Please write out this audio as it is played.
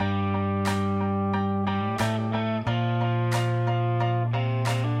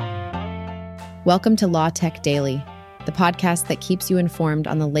Welcome to Law Tech Daily, the podcast that keeps you informed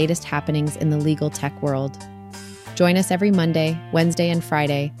on the latest happenings in the legal tech world. Join us every Monday, Wednesday, and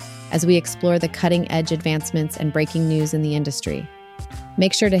Friday as we explore the cutting-edge advancements and breaking news in the industry.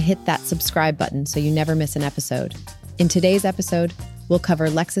 Make sure to hit that subscribe button so you never miss an episode. In today's episode, we'll cover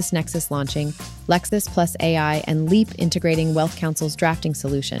LexisNexis launching, Lexis plus AI, and Leap integrating Wealth Counsel's drafting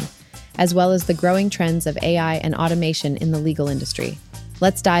solution, as well as the growing trends of AI and automation in the legal industry.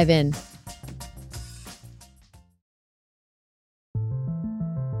 Let's dive in.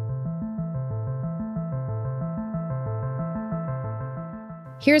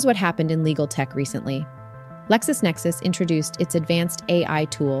 Here's what happened in legal tech recently. LexisNexis introduced its advanced AI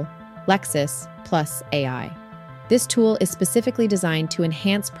tool, Lexis plus AI. This tool is specifically designed to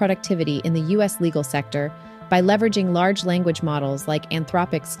enhance productivity in the U.S. legal sector by leveraging large language models like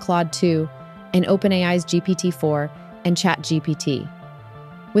Anthropic's Claude 2 and OpenAI's GPT-4 and ChatGPT.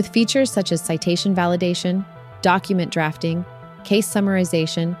 With features such as citation validation, document drafting, case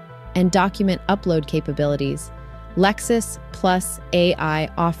summarization, and document upload capabilities, Lexis plus AI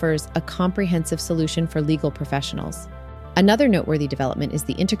offers a comprehensive solution for legal professionals. Another noteworthy development is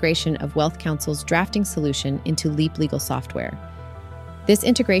the integration of Wealth Counsel's drafting solution into Leap legal software. This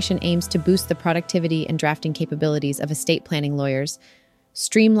integration aims to boost the productivity and drafting capabilities of estate planning lawyers,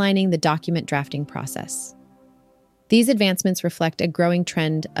 streamlining the document drafting process. These advancements reflect a growing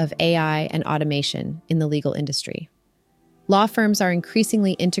trend of AI and automation in the legal industry. Law firms are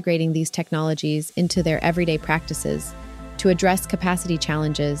increasingly integrating these technologies into their everyday practices to address capacity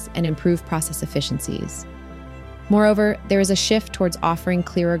challenges and improve process efficiencies. Moreover, there is a shift towards offering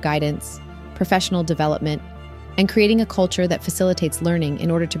clearer guidance, professional development, and creating a culture that facilitates learning in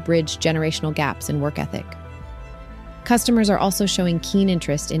order to bridge generational gaps in work ethic. Customers are also showing keen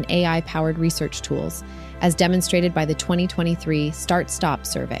interest in AI-powered research tools, as demonstrated by the 2023 Start-Stop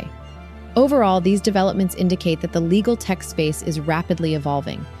survey. Overall, these developments indicate that the legal tech space is rapidly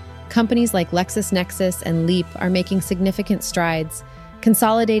evolving. Companies like LexisNexis and Leap are making significant strides,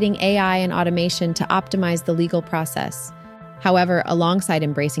 consolidating AI and automation to optimize the legal process. However, alongside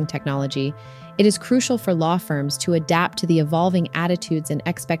embracing technology, it is crucial for law firms to adapt to the evolving attitudes and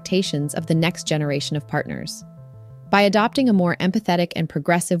expectations of the next generation of partners. By adopting a more empathetic and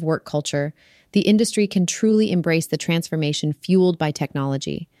progressive work culture, the industry can truly embrace the transformation fueled by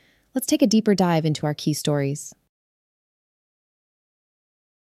technology. Let's take a deeper dive into our key stories.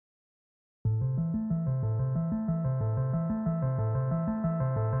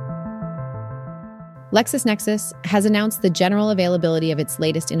 LexisNexis has announced the general availability of its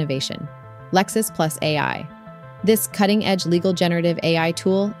latest innovation, Lexis plus AI. This cutting-edge legal generative AI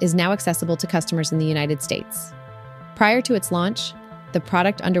tool is now accessible to customers in the United States. Prior to its launch, the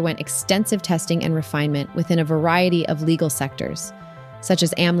product underwent extensive testing and refinement within a variety of legal sectors, such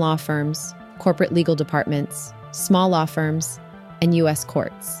as AM law firms, corporate legal departments, small law firms, and U.S.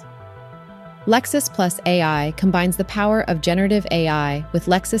 courts. Lexis plus AI combines the power of generative AI with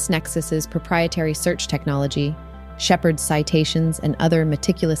LexisNexis's proprietary search technology, Shepard's citations, and other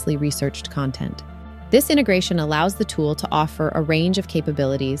meticulously researched content. This integration allows the tool to offer a range of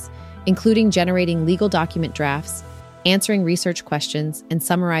capabilities, including generating legal document drafts, answering research questions, and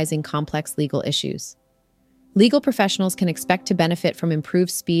summarizing complex legal issues. Legal professionals can expect to benefit from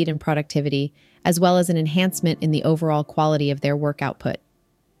improved speed and productivity, as well as an enhancement in the overall quality of their work output.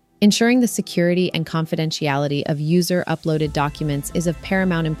 Ensuring the security and confidentiality of user-uploaded documents is of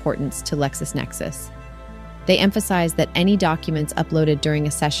paramount importance to LexisNexis. They emphasize that any documents uploaded during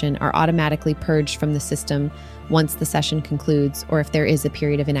a session are automatically purged from the system once the session concludes or if there is a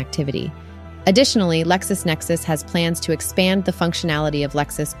period of inactivity. Additionally, LexisNexis has plans to expand the functionality of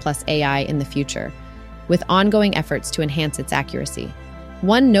Lexis plus AI in the future, with ongoing efforts to enhance its accuracy.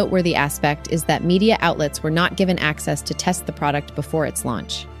 One noteworthy aspect is that media outlets were not given access to test the product before its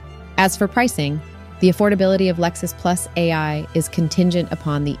launch. As for pricing, the affordability of Lexis plus AI is contingent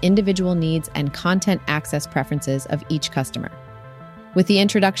upon the individual needs and content access preferences of each customer. With the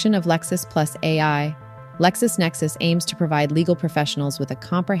introduction of Lexis plus AI, LexisNexis aims to provide legal professionals with a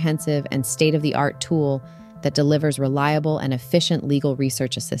comprehensive and state-of-the-art tool that delivers reliable and efficient legal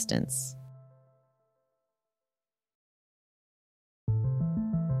research assistance.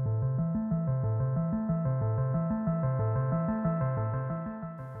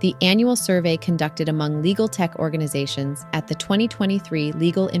 The annual survey conducted among legal tech organizations at the 2023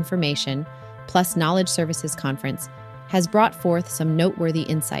 Legal Information plus Knowledge Services Conference has brought forth some noteworthy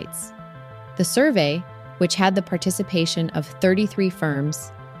insights. The survey, which had the participation of 33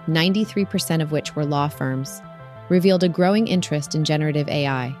 firms, 93% of which were law firms, revealed a growing interest in generative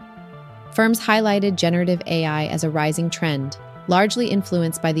AI. Firms highlighted generative AI as a rising trend, largely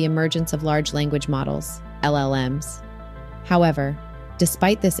influenced by the emergence of large language models, LLMs. However,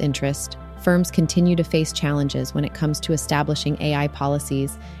 despite this interest, firms continue to face challenges when it comes to establishing AI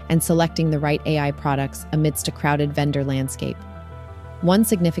policies and selecting the right AI products amidst a crowded vendor landscape. One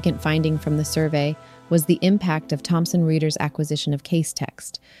significant finding from the survey was the impact of Thomson Reuters' acquisition of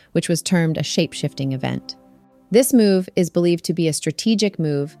Casetext, which was termed a shape-shifting event. This move is believed to be a strategic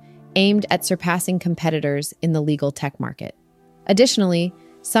move aimed at surpassing competitors in the legal tech market. Additionally,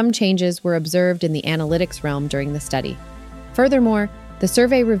 some changes were observed in the analytics realm during the study. Furthermore, the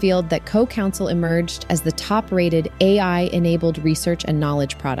survey revealed that CoCounsel emerged as the top-rated AI-enabled research and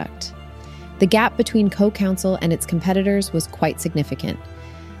knowledge product. The gap between CoCounsel and its competitors was quite significant.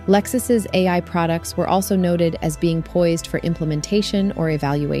 Lexis's AI products were also noted as being poised for implementation or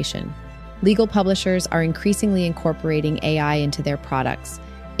evaluation. Legal publishers are increasingly incorporating AI into their products,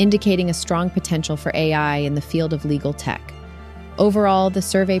 indicating a strong potential for AI in the field of legal tech. Overall, the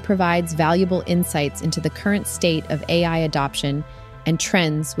survey provides valuable insights into the current state of AI adoption and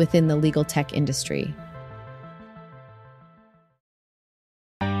trends within the legal tech industry.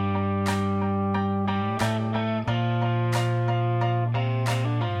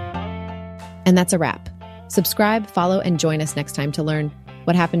 And that's a wrap. Subscribe, follow, and join us next time to learn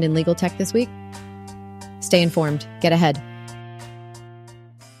what happened in legal tech this week. Stay informed. Get ahead.